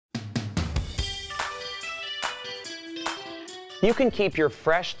You can keep your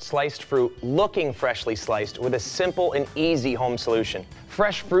fresh sliced fruit looking freshly sliced with a simple and easy home solution.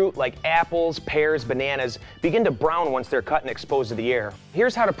 Fresh fruit like apples, pears, bananas begin to brown once they're cut and exposed to the air.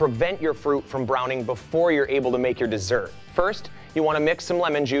 Here's how to prevent your fruit from browning before you're able to make your dessert. First, you want to mix some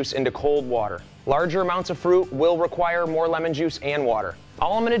lemon juice into cold water. Larger amounts of fruit will require more lemon juice and water.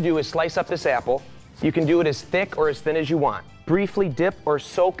 All I'm going to do is slice up this apple. You can do it as thick or as thin as you want. Briefly dip or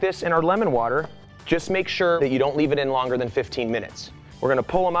soak this in our lemon water. Just make sure that you don't leave it in longer than 15 minutes. We're gonna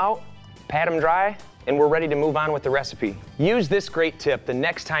pull them out, pat them dry, and we're ready to move on with the recipe. Use this great tip the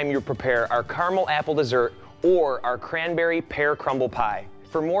next time you prepare our caramel apple dessert or our cranberry pear crumble pie.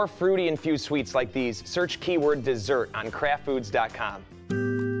 For more fruity infused sweets like these, search keyword dessert on craftfoods.com.